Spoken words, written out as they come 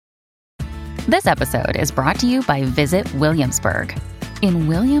This episode is brought to you by Visit Williamsburg. In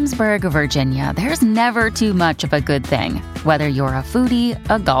Williamsburg, Virginia, there's never too much of a good thing. Whether you're a foodie,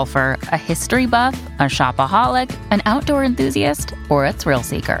 a golfer, a history buff, a shopaholic, an outdoor enthusiast, or a thrill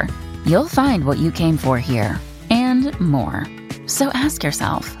seeker, you'll find what you came for here and more. So ask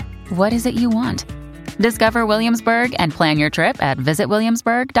yourself, what is it you want? Discover Williamsburg and plan your trip at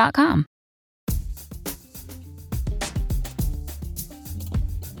visitwilliamsburg.com.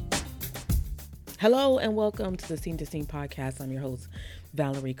 Hello and welcome to the Scene to Scene podcast. I'm your host,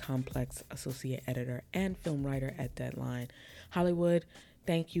 Valerie Complex, Associate Editor and Film Writer at Deadline Hollywood.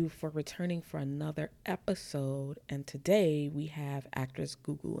 Thank you for returning for another episode. And today we have actress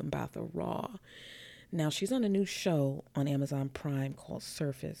Gugu Mbatha-Raw. Now, she's on a new show on Amazon Prime called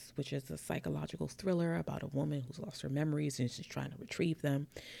Surface, which is a psychological thriller about a woman who's lost her memories and she's trying to retrieve them.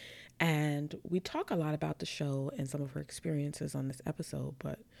 And we talk a lot about the show and some of her experiences on this episode,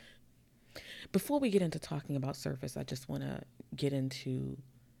 but before we get into talking about Surface, I just want to get into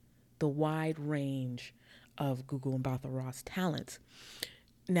the wide range of Gugu Mbatha-Raw's talents.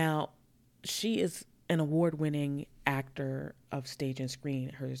 Now, she is an award-winning actor of stage and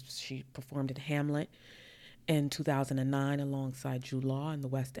screen. She performed in Hamlet in 2009 alongside Jude Law in the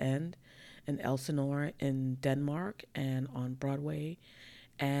West End, and Elsinore in Denmark and on Broadway.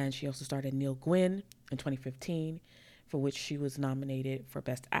 And she also starred in Neil Gwynn in 2015, for which she was nominated for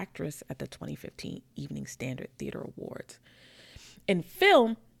Best Actress at the 2015 Evening Standard Theater Awards. In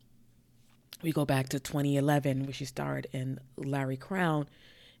film, we go back to 2011, where she starred in Larry Crown,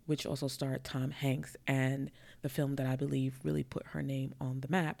 which also starred Tom Hanks, and the film that I believe really put her name on the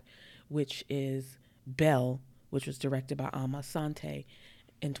map, which is Belle, which was directed by Amma Sante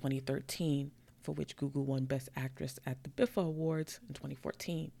in 2013, for which Gugu won Best Actress at the BIFA Awards in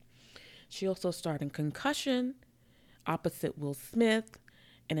 2014. She also starred in Concussion, opposite Will Smith,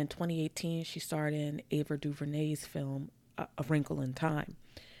 and in 2018 she starred in Ava DuVernay's film A Wrinkle in Time,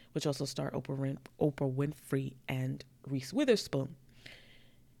 which also starred Oprah Winfrey and Reese Witherspoon.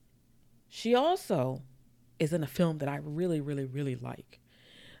 She also is in a film that I really like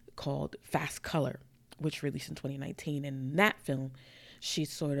called Fast Color, which released in 2019. And in that film,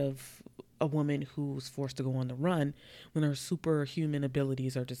 she's sort of a woman who's forced to go on the run when her superhuman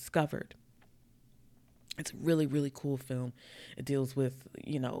abilities are discovered. It's a really cool film. It deals with,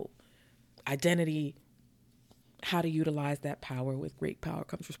 identity, how to utilize that power. With great power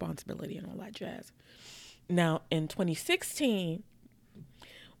comes responsibility and all that jazz. Now, in 2016,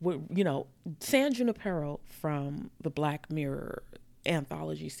 San Junipero from the Black Mirror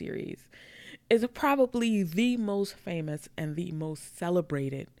anthology series is probably the most famous and the most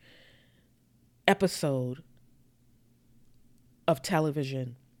celebrated episode of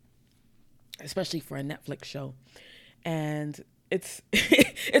television, especially for a Netflix show. And it's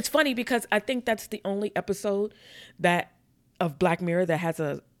it's funny because I think that's the only episode that of Black Mirror that has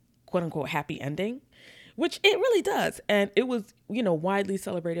a quote unquote happy ending, which it really does. And it was, widely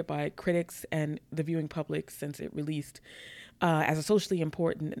celebrated by critics and the viewing public since it released as a socially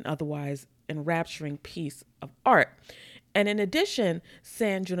important and otherwise enrapturing piece of art. And in addition,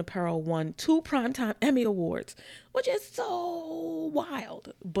 San Junipero won 2 Primetime Emmy Awards, which is so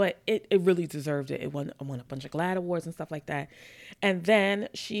wild, but it really deserved it. It won a bunch of GLAAD Awards and stuff like that. And then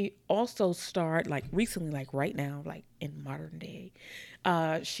she also starred, recently, right now, in modern day,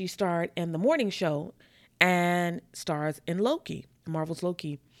 she starred in The Morning Show and stars in Loki, Marvel's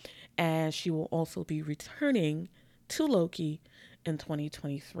Loki. And she will also be returning to Loki in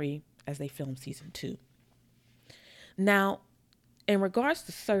 2023 as they film season 2. Now, in regards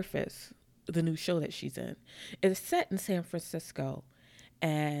to Surface, the new show that she's in, it is set in San Francisco,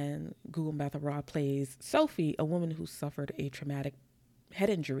 and Gugu Mbatha-Raw plays Sophie, a woman who suffered a traumatic head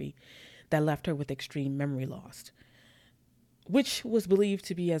injury that left her with extreme memory loss, which was believed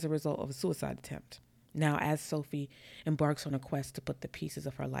to be as a result of a suicide attempt. Now, as Sophie embarks on a quest to put the pieces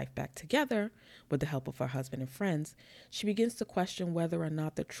of her life back together with the help of her husband and friends, she begins to question whether or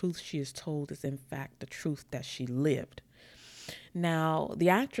not the truth she is told is in fact the truth that she lived. Now, the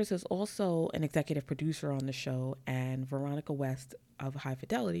actress is also an executive producer on the show, and Veronica West of High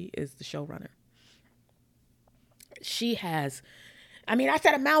Fidelity is the showrunner. She has, I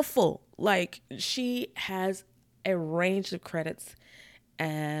said a mouthful. She has a range of credits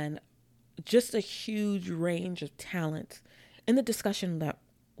and just a huge range of talent. In the discussion that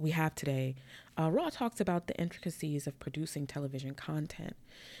we have today, Raw talks about the intricacies of producing television content.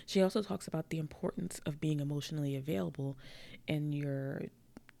 She also talks about the importance of being emotionally available in your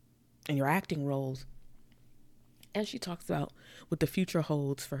acting roles. And she talks about what the future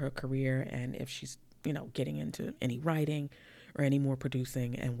holds for her career and if she's, getting into any writing or any more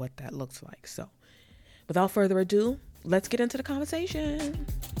producing and what that looks like. So without further ado, let's get into the conversation.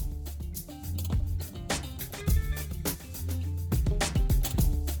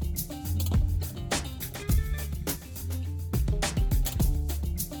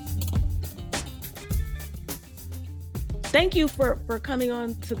 Thank you for coming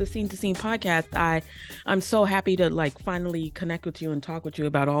on to the Scene to Scene podcast. I'm so happy to like finally connect with you and talk with you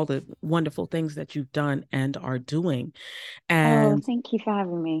about all the wonderful things that you've done and are doing. And thank you for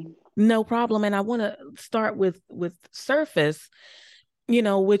having me. No problem. And I want to start with Surface,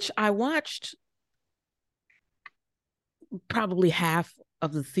 which I watched probably half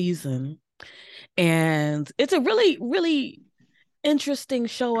of the season. And it's a really, really interesting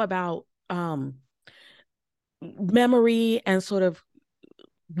show about memory and sort of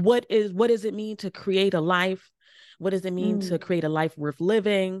what does it mean to create a life? What does it mean to create a life worth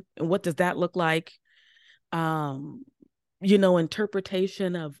living? And what does that look like?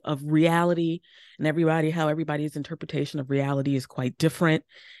 Interpretation of reality, and how everybody's interpretation of reality is quite different.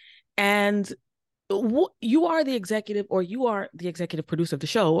 And you are the executive producer of the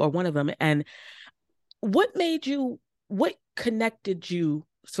show, or one of them. And what connected you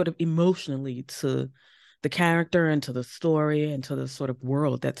sort of emotionally to the character and to the story and to the sort of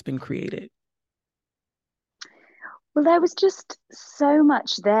world that's been created? Well, there was just so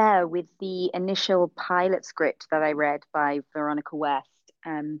much there with the initial pilot script that I read by Veronica West.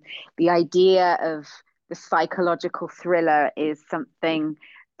 The idea of the psychological thriller is something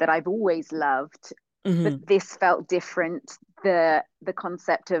that I've always loved, but this felt different. The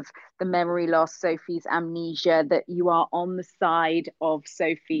concept of the memory loss, Sophie's amnesia, that you are on the side of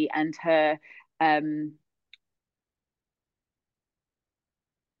Sophie and her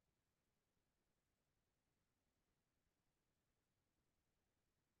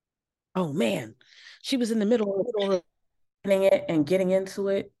oh man, she was in the middle of it and getting into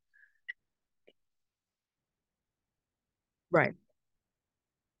it. Right.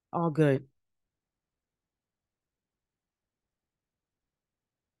 All good.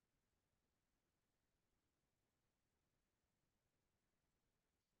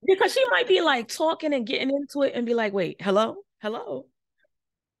 Because she might be like talking and getting into it and be like, wait, hello? Hello?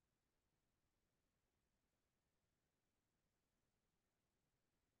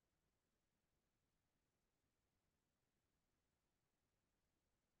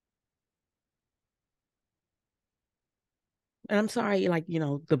 And I'm sorry, like,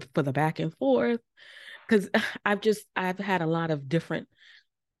 for the back and forth, because I've had a lot of different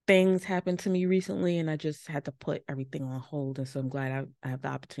things happen to me recently, and I just had to put everything on hold. And so I'm glad I have the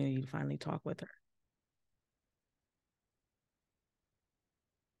opportunity to finally talk with her.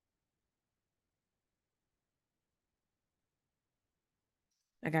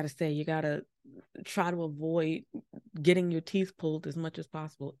 I gotta say, you gotta try to avoid getting your teeth pulled as much as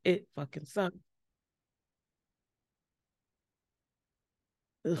possible. It fucking sucks.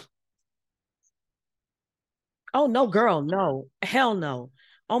 Ugh. Oh no, girl, no. Hell no.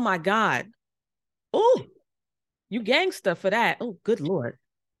 Oh my God. Oh, you gangster for that. Oh, good Lord.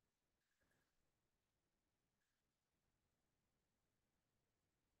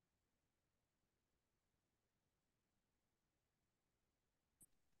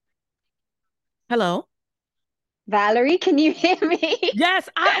 Hello. Valerie, can you hear me? Yes,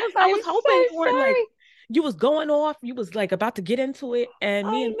 I I'm was hoping so you weren't like sorry. you was going off, you was like about to get into it, and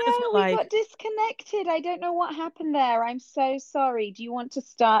me I and Liz were know we like, got disconnected. I don't know what happened there. I'm so sorry. Do you want to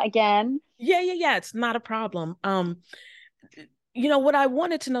start again? yeah, it's not a problem. What I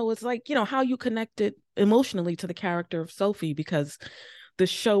wanted to know is like, how you connected emotionally to the character of Sophie, because the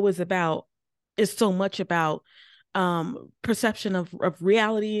show is so much about perception of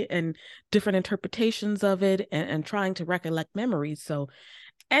reality and different interpretations of it, and trying to recollect memories. So,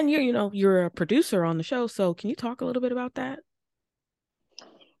 and you're a producer on the show, so can you talk a little bit about that?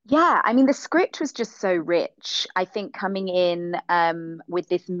 Yeah, I mean, the script was just so rich. I think coming in with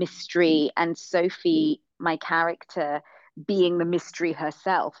this mystery and Sophie, my character, being the mystery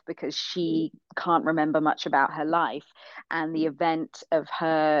herself because she can't remember much about her life, and the event of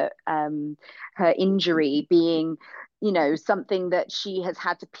her injury being, something that she has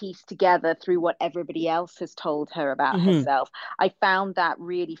had to piece together through what everybody else has told her about herself. I found that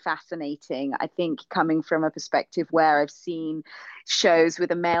really fascinating. I think coming from a perspective where I've seen shows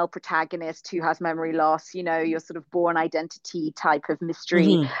with a male protagonist who has memory loss, your sort of born identity type of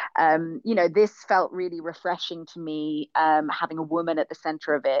mystery. Mm-hmm. This felt really refreshing to me, having a woman at the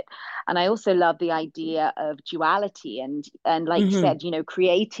center of it. And I also love the idea of duality and like you said,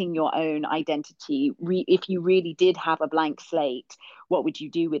 creating your own identity. If you really did have a blank slate, what would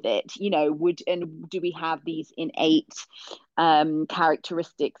you do with it? Do we have these innate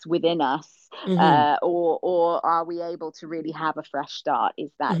characteristics within us, Mm-hmm. or are we able to really have a fresh start?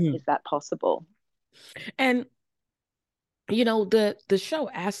 Is Mm-hmm. that possible? And the show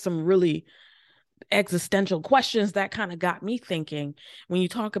asked some really existential questions that kind of got me thinking when you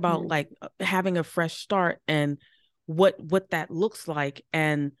talk about like having a fresh start and what that looks like,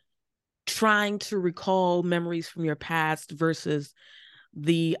 and trying to recall memories from your past versus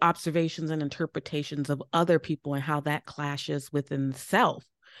the observations and interpretations of other people and how that clashes within self.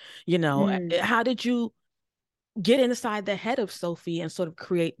 How did you get inside the head of Sophie and sort of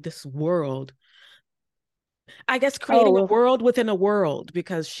create this world? I guess creating a Oh, world within a world,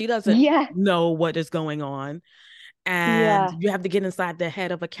 because she doesn't yeah, know what is going on. And yeah. you have to get inside the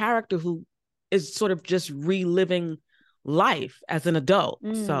head of a character who is sort of just reliving life as an adult.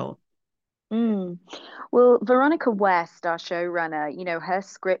 Mm, So, mm. Well, Veronica West, our showrunner, her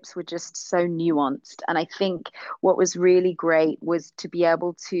scripts were just so nuanced. And I think what was really great was to be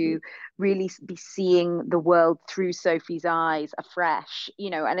able to really be seeing the world through Sophie's eyes afresh.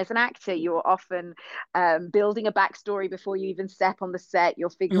 And as an actor, you're often building a backstory before you even step on the set. You're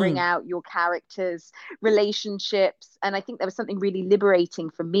figuring mm, out your characters' relationships. And I think there was something really liberating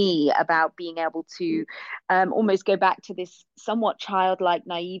for me about being able to almost go back to this somewhat childlike,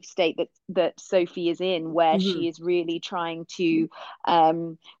 naive state that Sophie is in, where mm-hmm, she is really trying to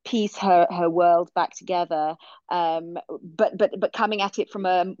piece her world back together, but coming at it from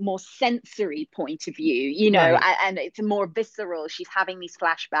a more sensory point of view, right. and it's more visceral. She's having these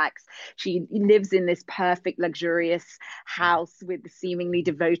flashbacks. She lives in this perfect, luxurious house with a seemingly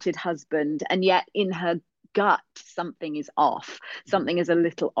devoted husband, and yet in her gut something is off, something is a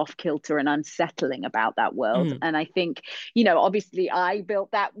little off kilter and unsettling about that world. Mm-hmm, And I think, obviously I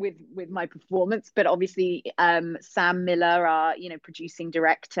built that with my performance, but obviously Sam Miller, our producing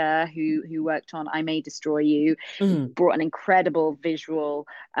director, who worked on I May Destroy You, mm-hmm, brought an incredible visual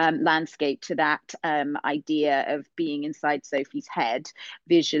landscape to that idea of being inside Sophie's head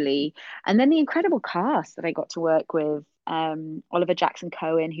visually. And then the incredible cast that I got to work with, Oliver Jackson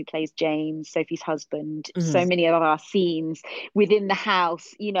Cohen, who plays James, Sophie's husband. mm-hmm, So many of our scenes within the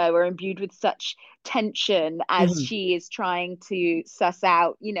house, are imbued with such tension as mm-hmm, she is trying to suss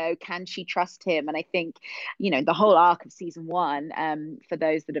out, can she trust him? And I think, the whole arc of season one, for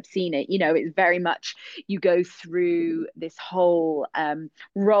those that have seen it, it's very much you go through this whole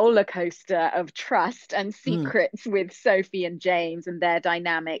roller coaster of trust and mm-hmm, secrets with Sophie and James and their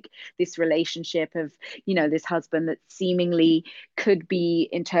dynamic, this relationship of, this husband that seemingly could be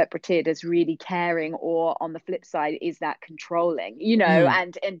interpreted as really caring, or on the flip side is that controlling, mm-hmm,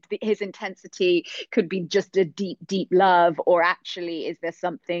 and his intensity could be just a deep love, or actually is there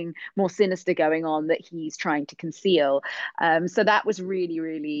something more sinister going on that he's trying to conceal. So that was really,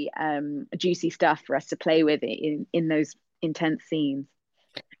 really juicy stuff for us to play with in those intense scenes.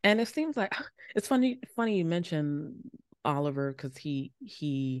 And it seems like it's funny you mention Oliver, because he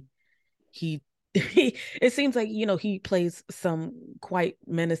it seems like he plays some quite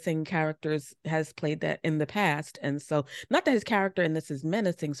menacing characters, has played that in the past. And so, not that his character in this is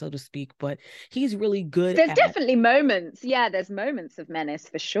menacing, so to speak, but he's really good There's at, definitely moments, yeah, there's moments of menace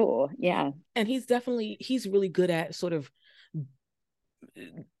for sure, yeah. and he's really good at sort of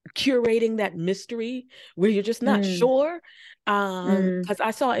curating that mystery where you're just not Mm, sure. mm. Because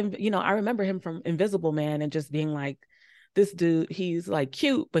I saw him, I remember him from Invisible Man, and just being like, this dude, he's like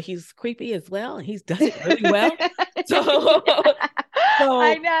cute, but he's creepy as well, and he does it really well. So, Yeah,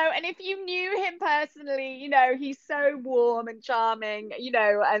 I so know. And if you knew him personally, he's so warm and charming,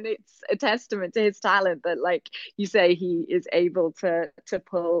 and it's a testament to his talent that, like you say, he is able to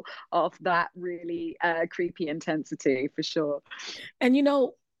pull off that really creepy intensity for sure. and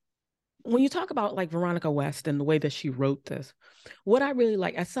when you talk about like Veronica West and the way that she wrote this, what I really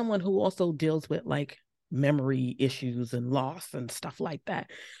like, as someone who also deals with like memory issues and loss and stuff like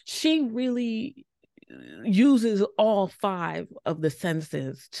that, she really uses all five of the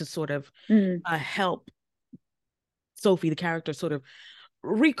senses to sort of Mm, help Sophie, the character, sort of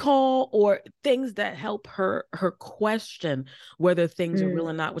recall, or things that help her question whether things are real mm,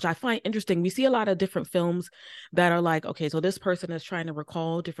 or not, which I find interesting. We see a lot of different films that are like, okay, so this person is trying to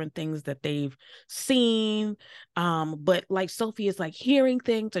recall different things that they've seen, but like Sophie is like hearing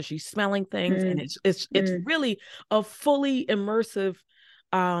things, or she's smelling things, and mm, it's mm, really a fully immersive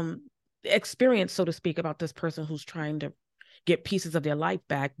um experience, so to speak, about this person who's trying to get pieces of their life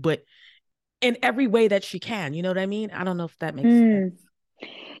back, but in every way that she can. You know what I mean? I don't know if that makes sense. mm.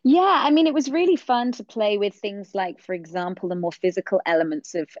 Yeah, I mean, it was really fun to play with things like, for example, the more physical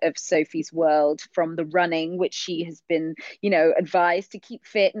elements of Sophie's world, from the running, which she has been, advised to keep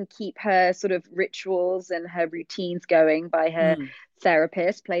fit and keep her sort of rituals and her routines going by her Mm,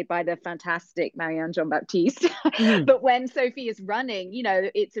 therapist, played by the fantastic Marianne Jean-Baptiste. mm, But when Sophie is running,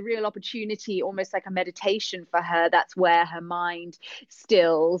 it's a real opportunity, almost like a meditation for her. That's where her mind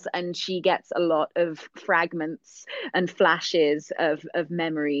stills and she gets a lot of fragments and flashes of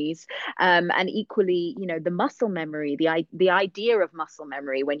memories. And equally, the muscle memory, the idea of muscle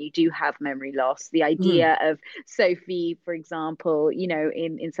memory when you do have memory loss, the mm, idea of Sophie, for example,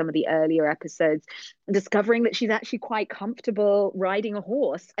 in some of the earlier episodes, discovering that she's actually quite comfortable riding a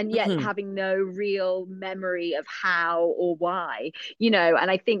horse and yet mm, having no real memory of how or why,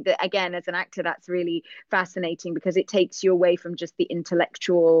 and I think that, again, as an actor, that's really fascinating because it takes you away from just the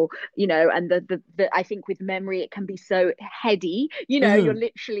intellectual, and the I think with memory it can be so heady, you're mm.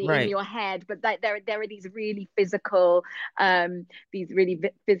 literally in Right. your head, but there are these really physical,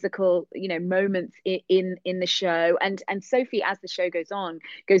 physical, moments in the show. And Sophie, as the show goes on,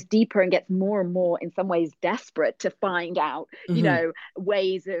 goes deeper and gets more and more, in some ways, desperate to find out, Hmm.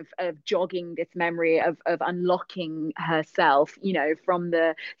 ways of jogging this memory, of unlocking herself, from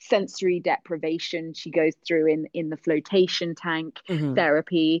the sensory deprivation she goes through in the flotation tank Hmm.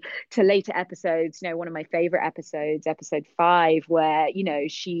 therapy, to later episodes. One of my favorite episodes, episode 5, where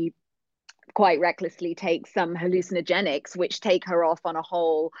she quite recklessly takes some hallucinogenics which take her off on a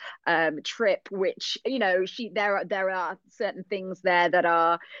whole trip, which, there are certain things there that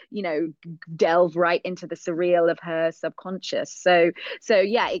are, delve right into the surreal of her subconscious. So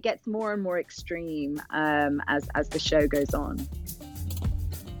yeah, it gets more and more extreme as the show goes on.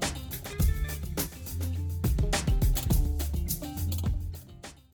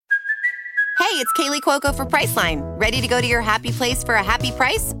 Hey, it's Kaylee Cuoco for Priceline. Ready to go to your happy place for a happy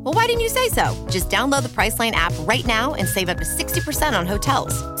price? Well, why didn't you say so? Just download the Priceline app right now and save up to 60% on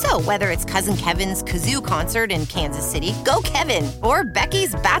hotels. So whether it's Cousin Kevin's Kazoo concert in Kansas City, go Kevin, or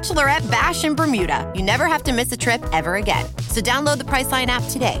Becky's Bachelorette Bash in Bermuda, you never have to miss a trip ever again. So download the Priceline app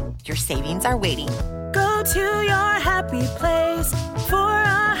today. Your savings are waiting. Go to your happy place for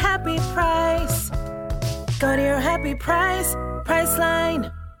a happy price. Go to your happy price,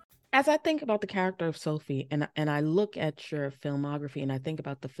 Priceline. As I think about the character of Sophie, and I look at your filmography, and I think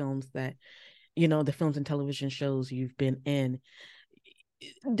about the films that, the films and television shows you've been in,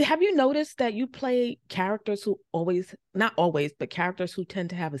 have you noticed that you play characters who always, not always, but characters who tend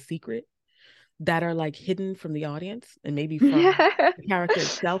to have a secret that are like hidden from the audience and maybe from Yeah. the character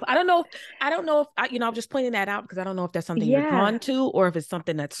itself? I don't know if I'm just pointing that out because I don't know if that's something you're Yeah. drawn to or if it's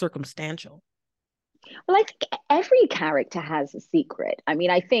something that's circumstantial. Well, I think every character has a secret. I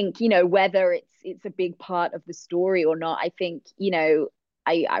mean, I think, whether it's a big part of the story or not, I think,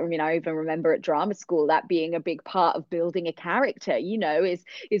 I mean, I even remember at drama school that being a big part of building a character, is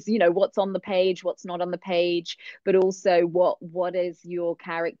what's on the page, what's not on the page, but also what is your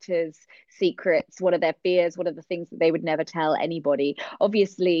character's secrets, what are their fears, what are the things that they would never tell anybody.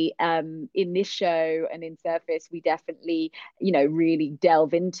 Obviously, in this show and in Surface, we definitely, really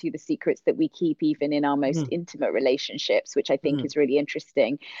delve into the secrets that we keep even in our most Mm-hmm. intimate relationships, which I think Mm-hmm. is really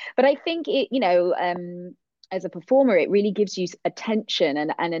interesting. But I think it, as a performer, it really gives you attention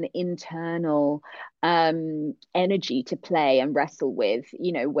and an internal energy to play and wrestle with,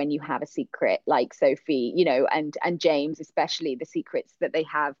 when you have a secret like Sophie, and James, especially the secrets that they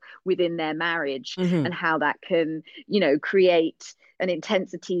have within their marriage, Mm-hmm. and how that can, create an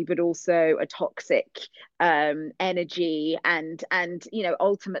intensity but also a toxic energy, and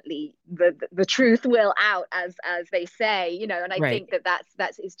ultimately the truth will out, as they say, and I Right. think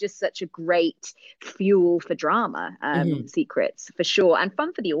that's is just such a great fuel for drama, Mm-hmm. secrets for sure, and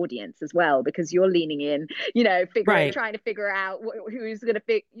fun for the audience as well, because you're leaning in, Right. trying to figure out who's going to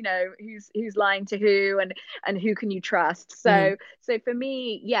pick, who's lying to who, and who can you trust. Mm-hmm. So for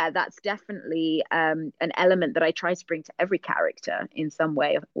me, yeah, that's definitely an element that I try to bring to every character in some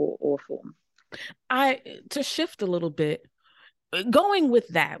way or form. To shift a little bit, going with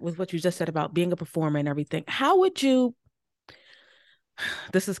that, with what you just said about being a performer and everything, how would you,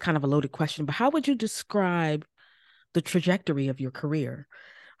 this is kind of a loaded question, but how would you describe the trajectory of your career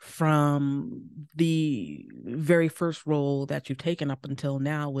from the very first role that you've taken up until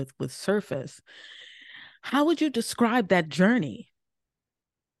now with Surface? How would you describe that journey?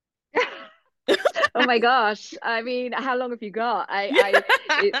 Oh my gosh. I mean, how long have you got?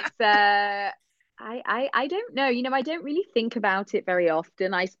 It's, I don't know. I don't really think about it very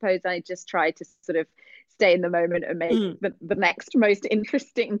often. I suppose I just try to sort of stay in the moment and make the next most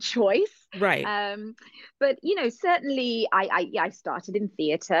interesting choice. Right. But certainly I started in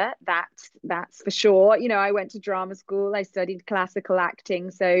theatre. That's for sure. I went to drama school. I studied classical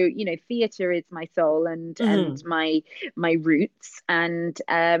acting. So theatre is my soul and my roots. And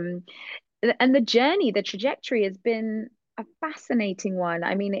the journey, the trajectory has been a fascinating one.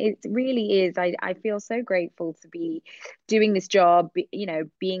 I mean, it really is. I feel so grateful to be doing this job,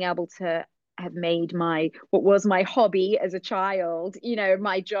 being able to have made what was my hobby as a child,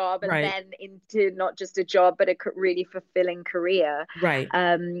 my job, and then into not just a job, but a really fulfilling career. Right.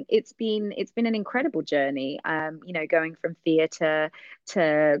 It's been an incredible journey, going from theatre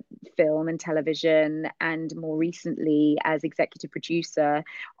to film and television, and more recently as executive producer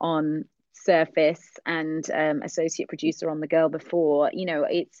on Surface and associate producer on The Girl Before.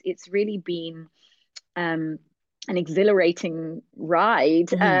 It's really been an exhilarating ride,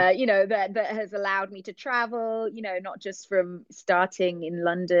 that has allowed me to travel, not just from starting in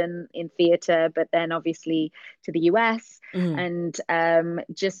London in theatre, but then obviously to the US, and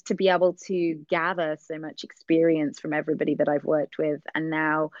just to be able to gather so much experience from everybody that I've worked with, and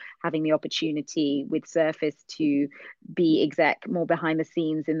now having the opportunity with Surface to be exec more behind the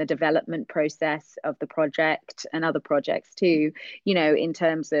scenes in the development process of the project and other projects too, in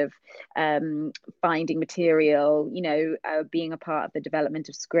terms of finding material, being a part of the development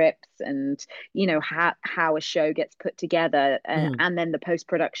of scripts, and how a show gets put together, and then the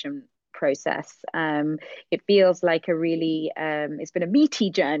post-production process. It feels like a really it's been a meaty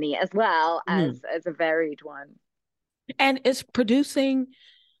journey as well as a varied one. And is producing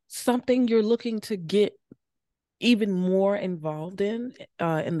something you're looking to get even more involved in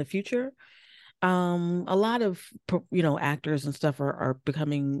the future? A lot of actors and stuff are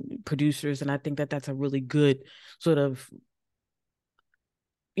becoming producers, and I think that's a really good sort of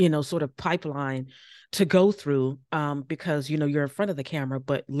pipeline to go through, because you're in front of the camera,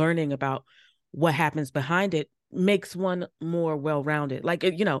 but learning about what happens behind it makes one more well-rounded. Like,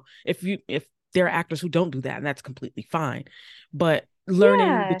 if there are actors who don't do that, and that's completely fine, but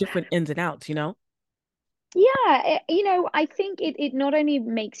learning the different ins and outs. Yeah, I think it not only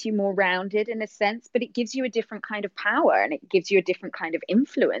makes you more rounded in a sense, but it gives you a different kind of power, and it gives you a different kind of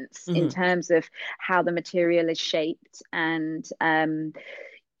influence in terms of how the material is shaped. And I'm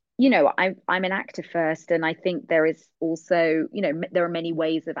an actor first, and I think there is also, there are many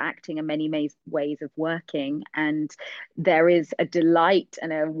ways of acting and many ways of working, and there is a delight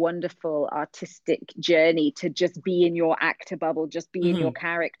and a wonderful artistic journey to just be in your actor bubble, just be in your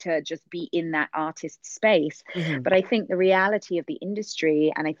character, just be in that artist space. But I think the reality of the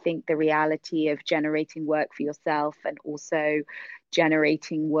industry, and I think the reality of generating work for yourself, and also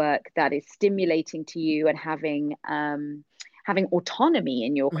generating work that is stimulating to you and having autonomy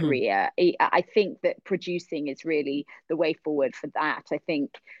in your career. I think that producing is really the way forward for that. I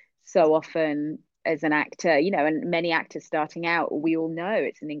think so often as an actor, and many actors starting out, we all know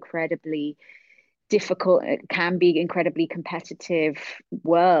it's an incredibly difficult, it can be incredibly competitive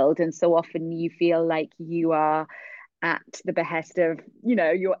world. And so often you feel like you are at the behest of,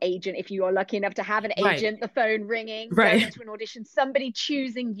 your agent. If you are lucky enough to have an agent, the phone ringing, going into an audition, somebody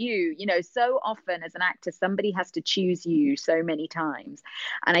choosing you, so often as an actor, somebody has to choose you so many times.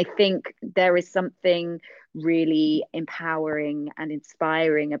 And I think there is something really empowering and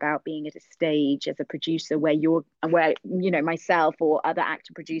inspiring about being at a stage as a producer where myself or other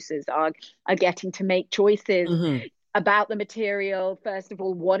actor producers are getting to make choices about the material. First of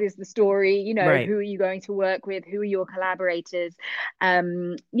all, what is the story? Who are you going to work with? Who are your collaborators?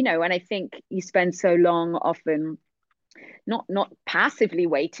 And I think you spend so long often not passively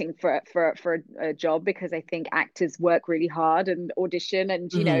waiting for a job, because I think actors work really hard and audition,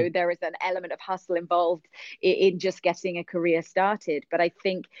 and there is an element of hustle involved in just getting a career started. But I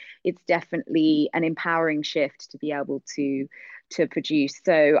think it's definitely an empowering shift to be able to produce.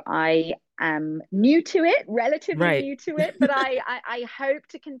 So I am new to it, relatively new to it, but I hope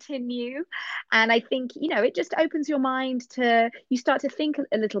to continue. And I think, it just opens your mind you start to think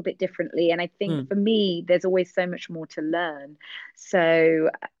a little bit differently. And I think for me, there's always so much more to learn. So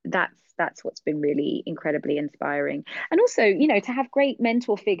that's what's been really incredibly inspiring. And also, to have great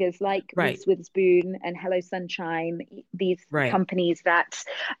mentor figures like Reese Witherspoon and Hello Sunshine, these companies that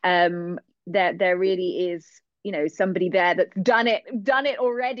there really is somebody there that's done it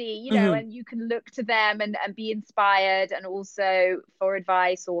already, and you can look to them and be inspired, and also for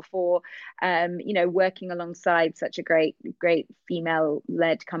advice, or for working alongside such a great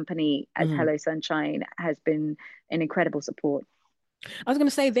female-led company as Hello Sunshine has been an incredible support. I was going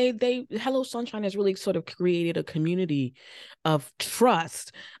to say, they Hello Sunshine has really sort of created a community of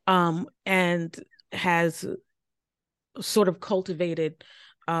trust, and has sort of cultivated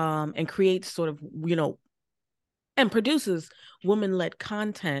and creates sort of, and produces woman-led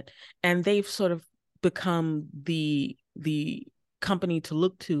content, and they've sort of become the company to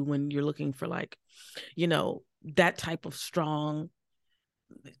look to when you're looking for, like, that type of strong,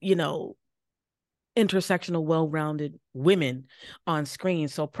 intersectional, well-rounded women on screen.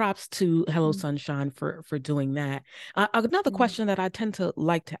 So props to Hello Sunshine for doing that. Another question that I tend to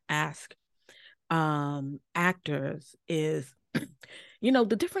like to ask actors is,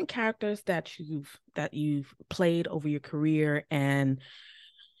 the different characters that you've played over your career, and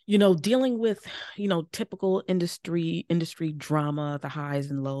dealing with typical industry drama, the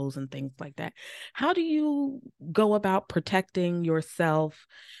highs and lows and things like that. How do you go about protecting yourself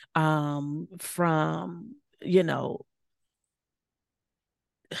from from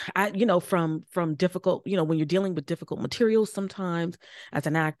difficult, when you're dealing with difficult materials sometimes as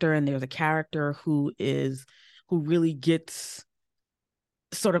an actor, and there's a character who really gets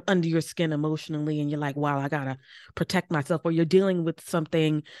sort of under your skin emotionally, and you're like, wow, I gotta protect myself, or you're dealing with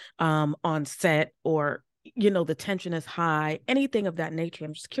something on set, or the tension is high, anything of that nature.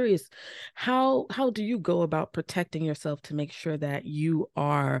 I'm just curious, how do you go about protecting yourself to make sure that you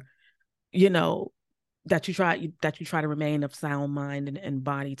are, that you try to remain of sound mind and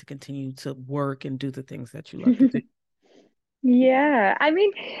body to continue to work and do the things that you love to do? Yeah, I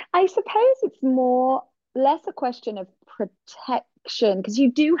mean, I suppose it's more less a question of protection, because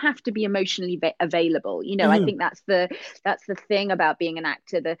you do have to be emotionally available. I think that's the thing about being an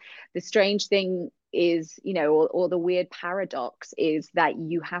actor. The strange thing is, or the weird paradox is that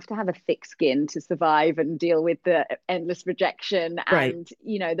you have to have a thick skin to survive and deal with the endless rejection Right. and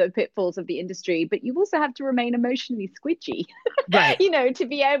the pitfalls of the industry, but you also have to remain emotionally squidgy. Right. To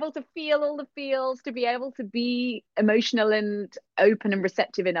be able to feel all the feels, to be able to be emotional and open and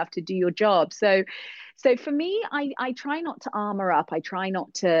receptive enough to do your job. So for me, I try not to armor up. I try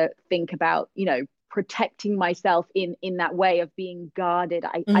not to think about, protecting myself in that way of being guarded.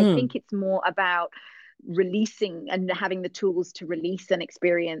 I think it's more about releasing and having the tools to release an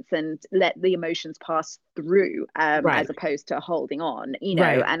experience and let the emotions pass through, Right. as opposed to holding on,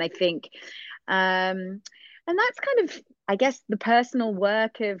 Right. and I think and that's kind of, I guess, the personal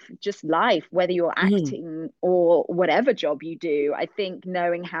work of just life, whether you're acting or whatever job you do. I think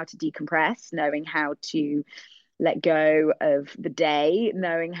knowing how to decompress, knowing how to let go of the day,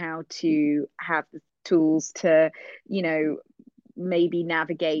 knowing how to have the tools to, maybe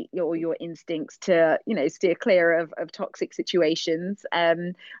navigate your instincts to, steer clear of toxic situations.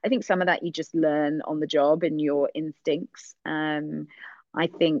 I think some of that you just learn on the job and your instincts. I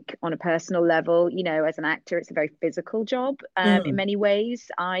think on a personal level, as an actor, it's a very physical job in many ways.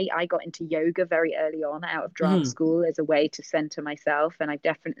 I got into yoga very early on out of drama school as a way to center myself. And I've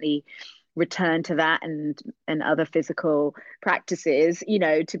definitely returned to that and other physical practices,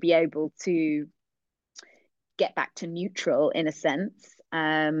 to be able to get back to neutral in a sense.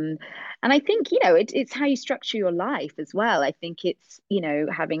 And I think, it's how you structure your life as well. I think it's,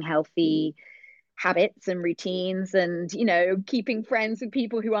 having healthy habits and routines and keeping friends with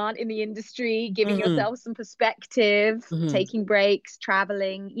people who aren't in the industry, giving yourself some perspective, taking breaks,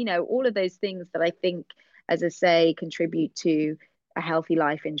 traveling, all of those things that I think, as I say, contribute to a healthy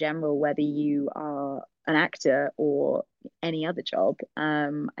life in general, whether you are an actor or any other job.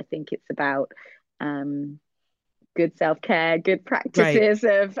 I think it's about good self-care, good practices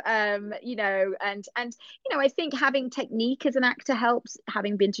of and I think having technique as an actor helps.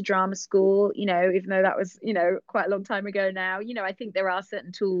 Having been to drama school, even though that was quite a long time ago now, I think there are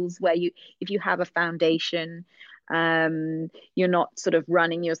certain tools where if you have a foundation, you're not sort of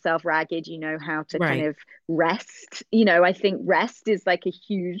running yourself ragged, how to kind of rest. I think rest is like a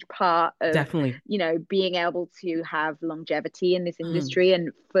huge part of Definitely, being able to have longevity in this industry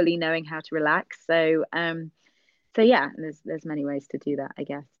and fully knowing how to relax. So yeah, there's many ways to do that, I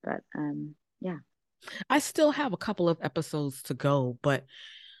guess. But yeah. I still have a couple of episodes to go, but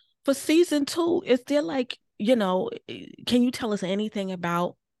for season 2, is there, like, can you tell us anything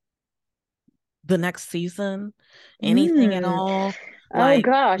about the next season? Anything at all? Oh Like,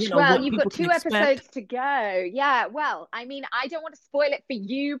 gough. Well, what you've people got can 2 expect? episodes to go. Yeah. Well, I mean, I don't want to spoil it for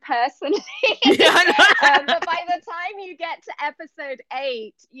you personally. Yeah. But by the time you get to episode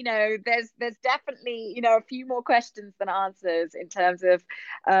 8, there's definitely, a few more questions than answers in terms of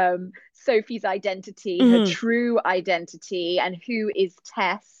Sophie's identity, her true identity, and who is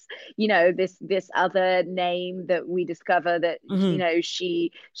Tess. This other name that we discover that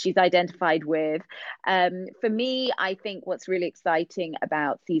she's identified with. For me, I think what's really exciting exciting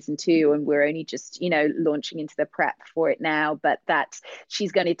about season 2, and we're only just, launching into the prep for it now, but that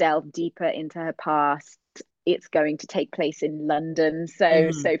she's going to delve deeper into her past. It's going to take place in London. So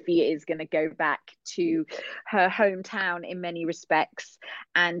Sophie is going to go back to her hometown in many respects.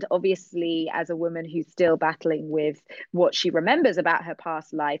 And obviously, as a woman who's still battling with what she remembers about her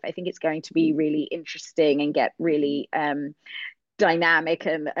past life, I think it's going to be really interesting and get really dynamic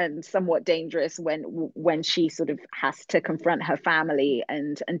and somewhat dangerous when she sort of has to confront her family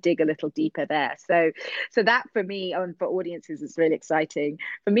and dig a little deeper there. So that for me, and for audiences, is really exciting.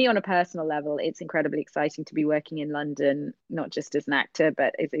 For me, on a personal level, it's incredibly exciting to be working in London, not just as an actor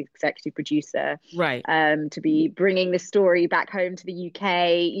but as an executive producer, right? To be bringing the story back home to the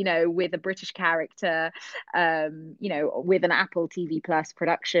UK, with a British character, with an Apple TV Plus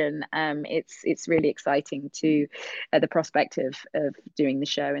production. It's really exciting to the prospect of doing the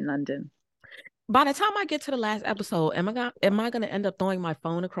show in London. By the time I get to the last episode, am I gonna end up throwing my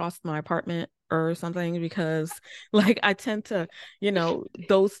phone across my apartment or something? Because I tend to,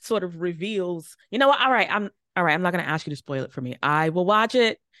 those sort of reveals. You know what? All right, I'm not gonna ask you to spoil it for me. I will watch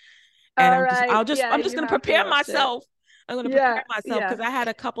it, and I'm just gonna prepare myself. I'm gonna prepare myself because I had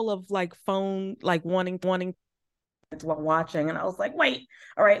a couple of phone wanting while watching, and I was like, wait,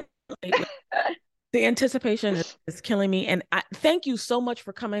 all right. The anticipation is killing me. And I thank you so much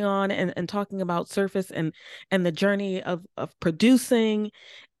for coming on and talking about Surface and the journey of producing.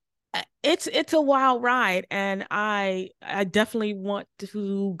 It's a wild ride, and I definitely want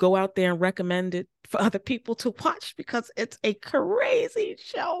to go out there and recommend it for other people to watch because it's a crazy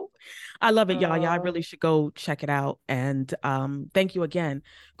show. I love it, y'all. Y'all really should go check it out. And thank you again,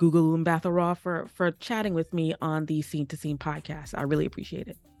 Gugu Mbatha-Raw, for chatting with me on the Scene to Scene podcast. I really appreciate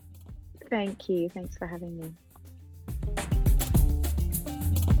it. Thank you. Thanks for having me.